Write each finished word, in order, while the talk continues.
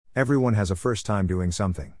Everyone has a first time doing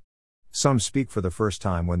something. Some speak for the first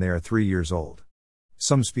time when they are 3 years old.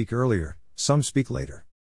 Some speak earlier, some speak later.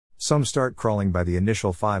 Some start crawling by the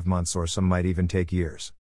initial 5 months, or some might even take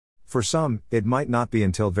years. For some, it might not be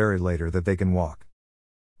until very later that they can walk.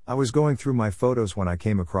 I was going through my photos when I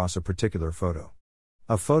came across a particular photo.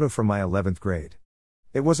 A photo from my 11th grade.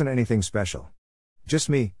 It wasn't anything special. Just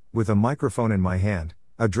me, with a microphone in my hand,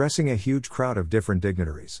 addressing a huge crowd of different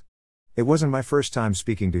dignitaries. It wasn't my first time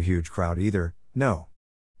speaking to a huge crowd either, no.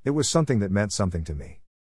 It was something that meant something to me.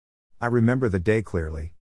 I remember the day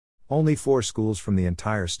clearly. Only 4 schools from the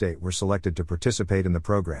entire state were selected to participate in the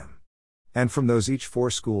program. And from those each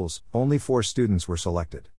 4 schools, only 4 students were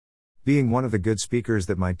selected. Being one of the good speakers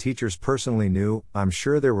that my teachers personally knew, I'm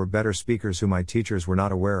sure there were better speakers who my teachers were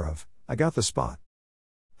not aware of, I got the spot.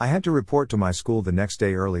 I had to report to my school the next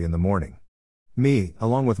day early in the morning. Me,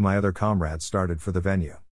 along with my other comrades, started for the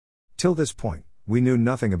venue. Till this point, we knew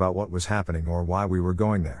nothing about what was happening or why we were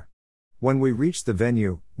going there. When we reached the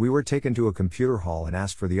venue, we were taken to a computer hall and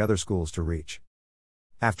asked for the other schools to reach.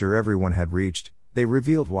 After everyone had reached, they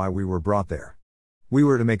revealed why we were brought there. We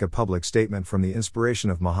were to make a public statement from the inspiration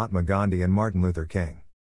of Mahatma Gandhi and Martin Luther King.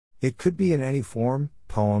 It could be in any form: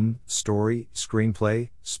 poem, story, screenplay,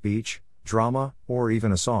 speech, drama, or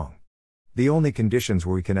even a song. The only conditions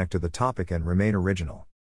were we connect to the topic and remain original.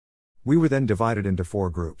 We were then divided into 4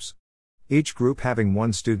 groups. Each group having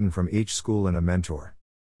 1 student from each school and a mentor.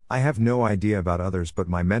 I have no idea about others, but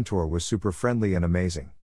my mentor was super friendly and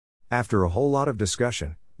amazing. After a whole lot of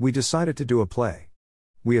discussion, we decided to do a play.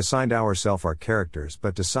 We assigned ourselves our characters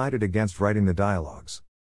but decided against writing the dialogues.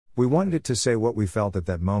 We wanted it to say what we felt at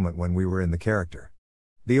that moment when we were in the character.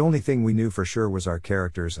 The only thing we knew for sure was our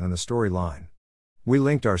characters and the storyline. We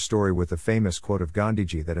linked our story with the famous quote of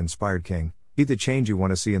Gandhiji that inspired King, "Be the change you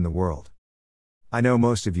want to see in the world." I know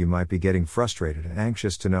most of you might be getting frustrated and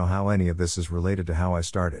anxious to know how any of this is related to how I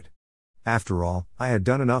started. After all, I had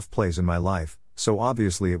done enough plays in my life, so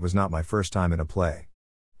obviously it was not my first time in a play.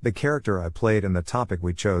 The character I played and the topic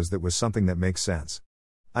we chose, that was something that makes sense.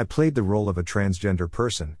 I played the role of a transgender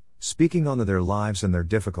person, speaking on their lives and their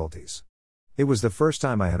difficulties. It was the first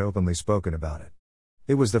time I had openly spoken about it.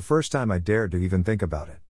 It was the first time I dared to even think about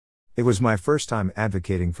it. It was my first time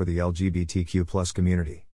advocating for the LGBTQ+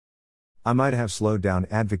 community. I might have slowed down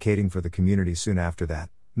advocating for the community soon after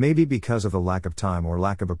that, maybe because of the lack of time or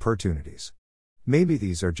lack of opportunities. Maybe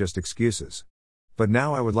these are just excuses. But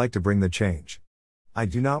now I would like to bring the change. I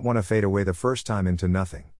do not want to fade away the first time into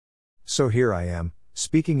nothing. So here I am,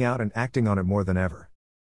 speaking out and acting on it more than ever.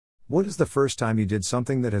 What is the first time you did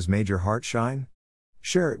something that has made your heart shine?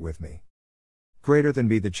 Share it with me. Greater than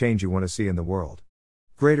be the change you want to see in the world.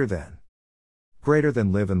 Greater than. Greater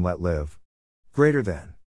than live and let live. Greater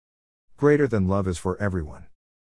than. Greater than love is for everyone.